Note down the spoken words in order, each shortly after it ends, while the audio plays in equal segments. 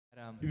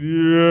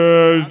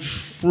Yeah,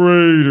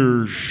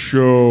 Schrader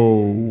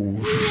Show.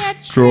 Yeah,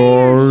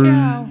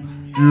 Schrader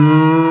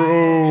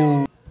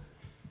Show.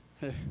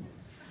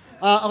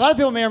 A lot of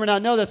people may or may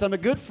not know this. I'm a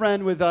good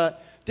friend with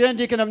Dan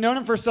Deacon. I've known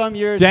him for some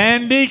years.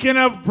 Dan Deacon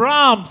of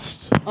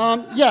Bromst.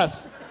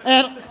 Yes.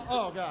 And,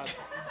 oh, God.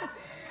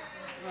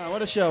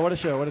 What a show, what a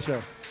show, what a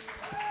show.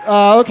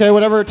 Okay,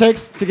 whatever it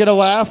takes to get a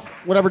laugh,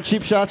 whatever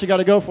cheap shot you got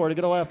to go for to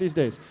get a laugh these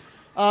days.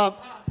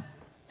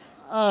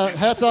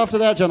 Hats off to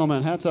that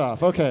gentleman. Hats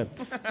off. Okay.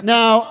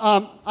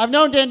 Now, I've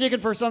known Dan Deacon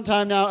for some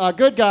time now. A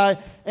good guy,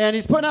 and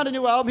he's putting out a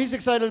new album. He's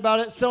excited about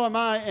it. So am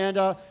I. And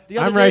the other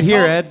I'm right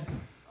here, Ed.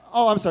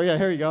 Oh, I'm sorry. Yeah,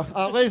 here you go.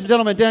 Ladies and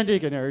gentlemen, Dan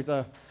Deacon here. He's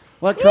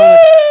electronic.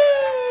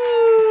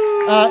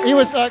 He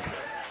was,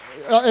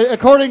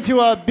 according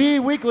to B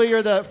Weekly,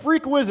 you're the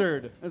freak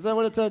wizard. Is that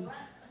what it said?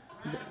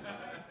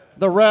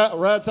 The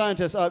rad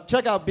scientist.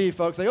 Check out B,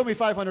 folks. They owe me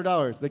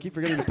 $500. They keep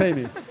forgetting to pay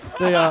me.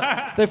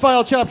 They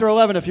filed Chapter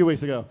 11 a few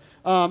weeks ago.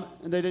 And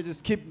they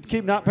just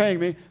keep not paying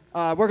me.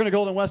 Working at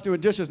Golden West doing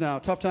dishes now.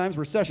 Tough times,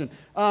 recession.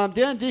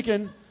 Dan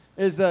Deacon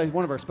is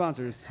one of our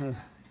sponsors.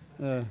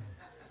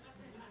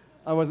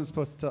 I wasn't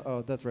supposed to tell.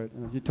 Oh, that's right.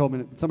 You told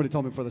me. Somebody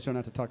told me before the show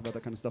not to talk about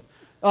that kind of stuff.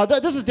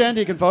 This is Dan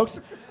Deacon,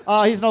 folks.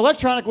 He's an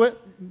electronic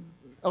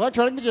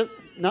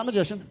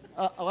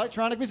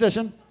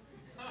musician.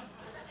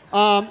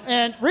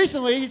 And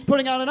recently, he's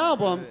putting out an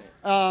album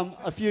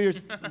a few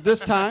years,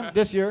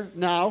 this year,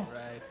 now. Right.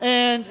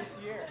 And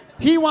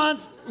he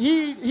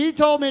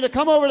told me to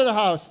come over to the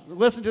house,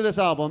 listen to this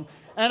album.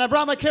 And I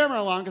brought my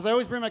camera along, because I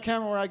always bring my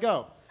camera where I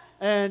go.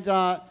 And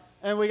I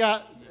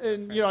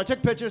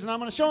took pictures, and I'm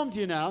going to show them to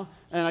you now.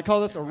 And I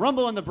call this A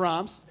Rumble in the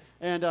Bromst,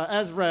 and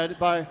as read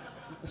by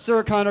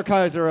Sir Connor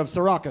Kaiser of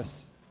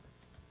Syracuse.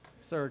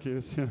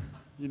 You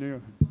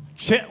knew.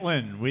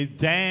 Chitlin with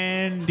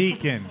Dan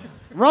Deacon.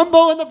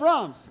 Rumble in the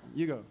Bromst.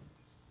 You go.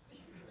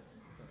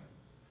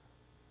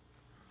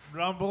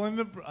 Rumble in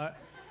the...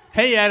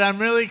 Hey, Ed, I'm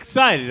really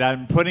excited.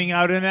 I'm putting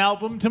out an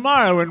album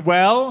tomorrow, and,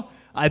 well,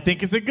 I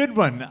think it's a good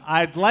one.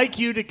 I'd like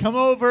you to come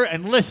over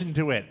and listen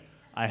to it.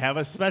 I have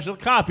a special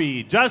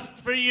copy just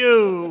for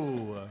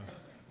you.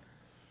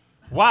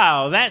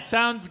 Wow, that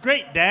sounds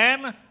great,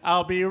 Dan.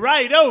 I'll be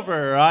right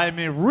over. I'm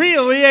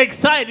really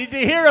excited to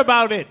hear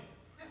about it.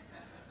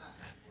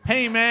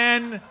 Hey,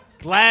 man,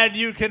 glad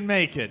you can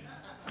make it.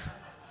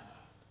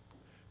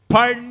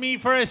 Pardon me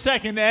for a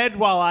second, Ed,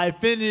 while I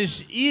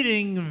finish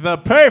eating the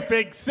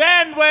perfect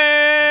sandwich.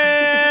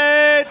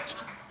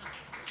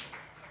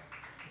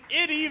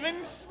 It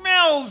even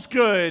smells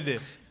good.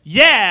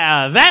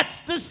 Yeah, that's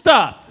the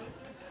stuff.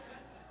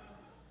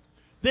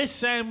 This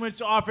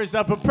sandwich offers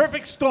up a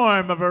perfect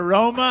storm of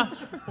aroma,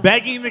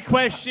 begging the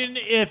question,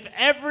 if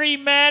every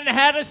man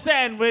had a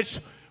sandwich,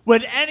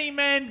 would any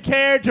man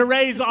care to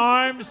raise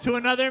arms to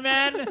another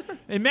man?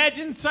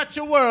 Imagine such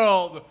a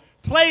world.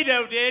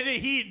 Plato did.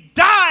 He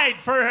died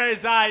for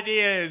his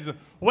ideas.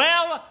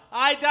 Well,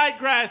 I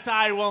digress.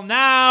 I will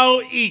now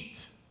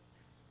eat.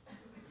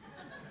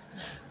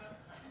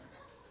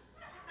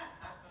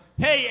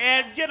 Hey,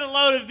 Ed, get a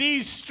load of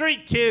these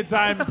street kids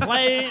I'm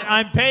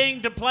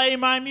paying to play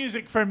my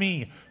music for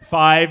me.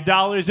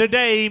 $5 a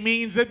day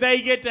means that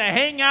they get to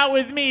hang out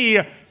with me,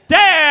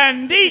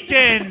 Dan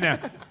Deacon.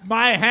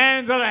 My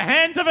hands are the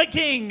hands of a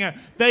king.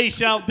 They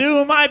shall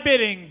do my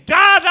bidding.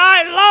 God,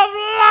 I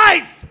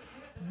love life.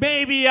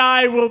 Maybe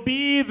I will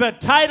be the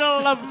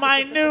title of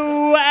my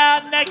new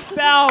next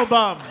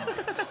album.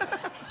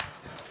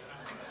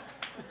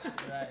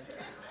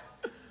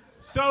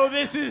 So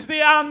this is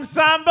the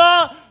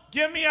ensemble.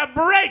 Give me a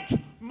break.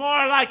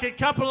 More like a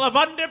couple of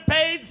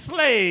underpaid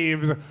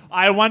slaves.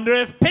 I wonder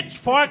if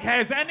Pitchfork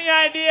has any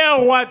idea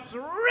what's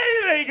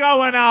really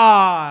going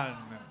on.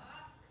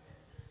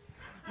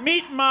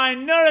 Meet my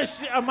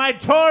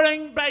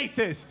touring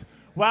bassist.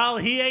 Well,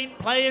 he ain't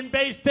playing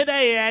bass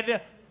today,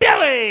 Ed.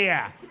 Billy!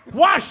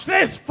 Wash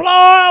this floor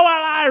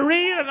while I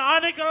read an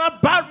article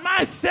about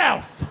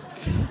myself.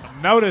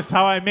 Notice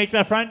how I make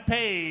the front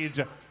page.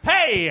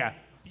 Hey,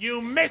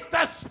 you missed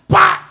a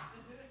spot.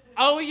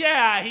 Oh,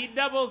 yeah, he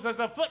doubles as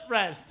a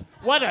footrest.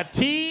 What a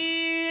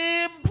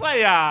team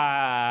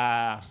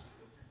player.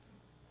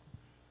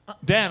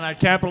 Dan, I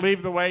can't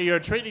believe the way you're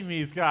treating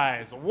these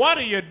guys. What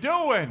are you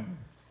doing?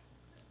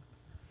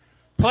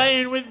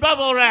 Playing with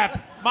bubble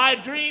wrap. My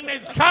dream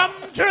has come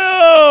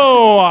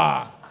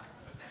true.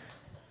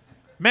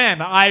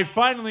 Man, I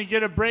finally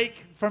get a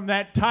break from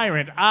that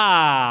tyrant.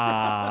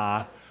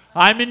 I'm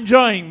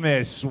enjoying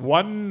this,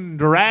 one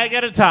drag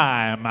at a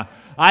time.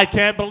 I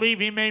can't believe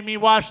he made me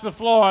wash the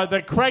floor.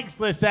 The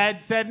Craigslist ad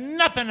said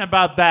nothing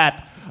about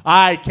that.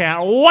 I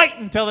can't wait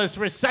until this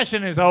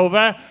recession is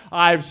over.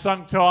 I've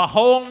sunk to a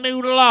whole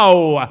new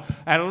low.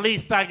 At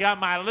least I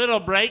got my little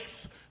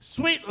breaks.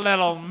 Sweet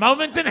little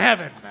moments in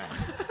heaven.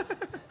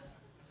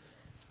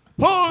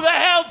 Who the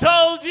hell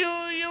told you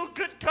you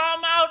could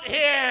come out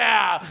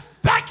here?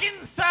 Back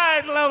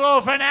inside, little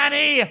orphan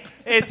Annie.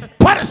 It's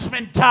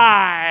punishment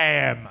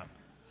time.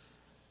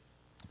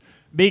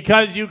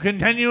 Because you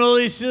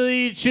continually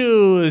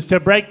choose to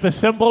break the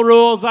simple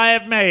rules I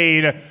have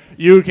made,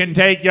 you can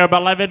take your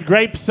beloved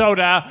grape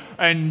soda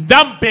and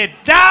dump it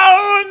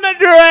down the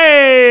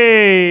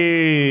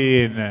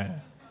drain.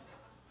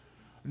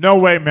 No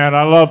way, man.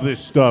 I love this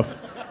stuff.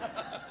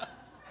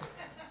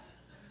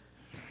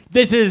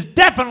 This is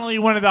definitely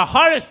one of the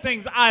hardest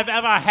things I've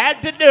ever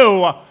had to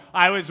do.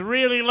 I was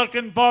really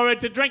looking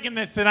forward to drinking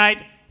this tonight.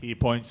 He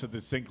points to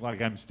the sink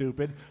like I'm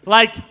stupid.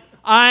 Like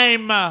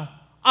I'm a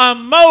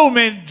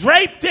moment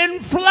draped in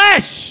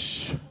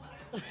flesh.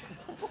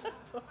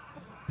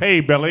 Hey,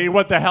 Billy,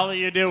 what the hell are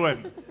you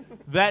doing?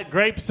 That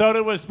grape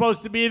soda was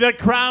supposed to be the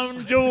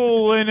crown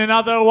jewel in an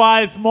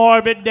otherwise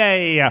morbid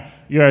day.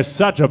 You're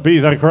such a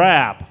piece of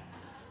crap.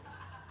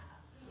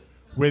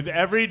 With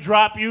every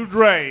drop you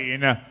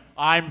drain,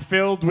 I'm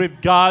filled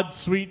with God's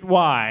sweet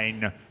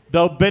wine.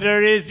 Though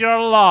bitter is your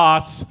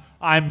loss,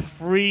 I'm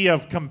free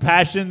of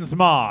compassion's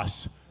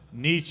moss.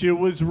 Nietzsche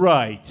was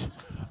right.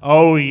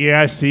 Oh,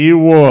 yes, he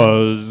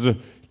was.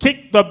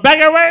 Kick the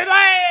beggar where he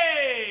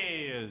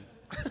lays!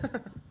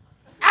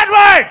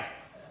 Edward!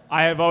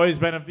 I have always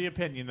been of the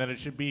opinion that it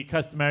should be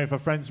customary for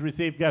friends to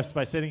receive gifts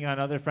by sitting on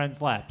other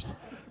friends' laps.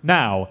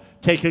 Now,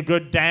 take a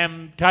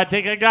goddamn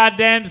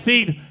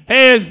seat.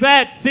 Here's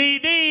that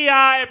CD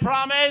I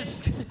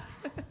promised.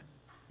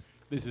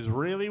 This is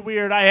really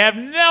weird. I have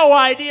no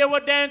idea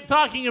what Dan's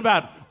talking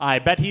about. I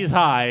bet he's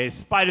high.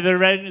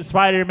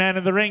 Spider-Man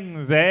of the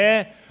Rings,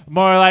 eh?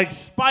 More like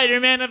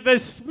Spider-Man of the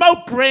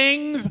Smoke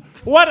Rings.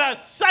 What a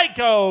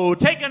psycho.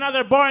 Take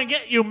another boring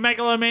hit, you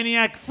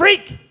megalomaniac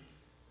freak.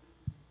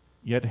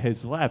 Yet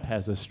his lap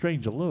has a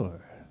strange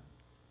allure.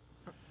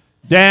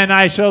 Dan,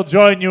 I shall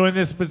join you in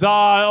this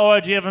bizarre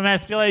orgy of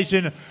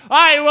emasculation.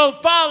 I will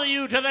follow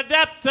you to the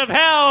depths of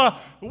hell.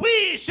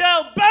 We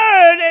shall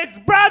burn as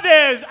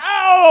brothers.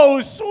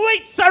 Oh,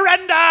 sweet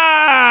surrender!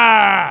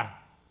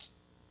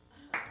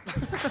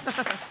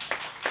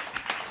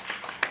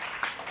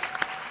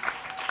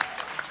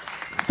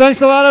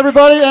 Thanks a lot,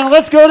 everybody, and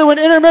let's go to an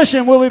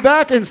intermission. We'll be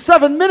back in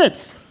 7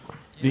 minutes.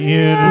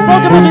 Ladies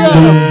Smoking and with the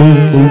gentlemen,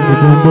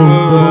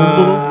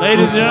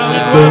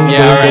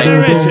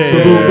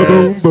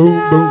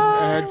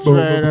 That's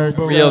right.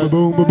 Real.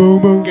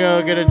 Go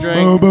get a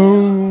drink.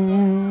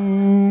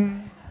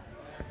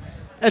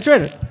 That's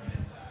right.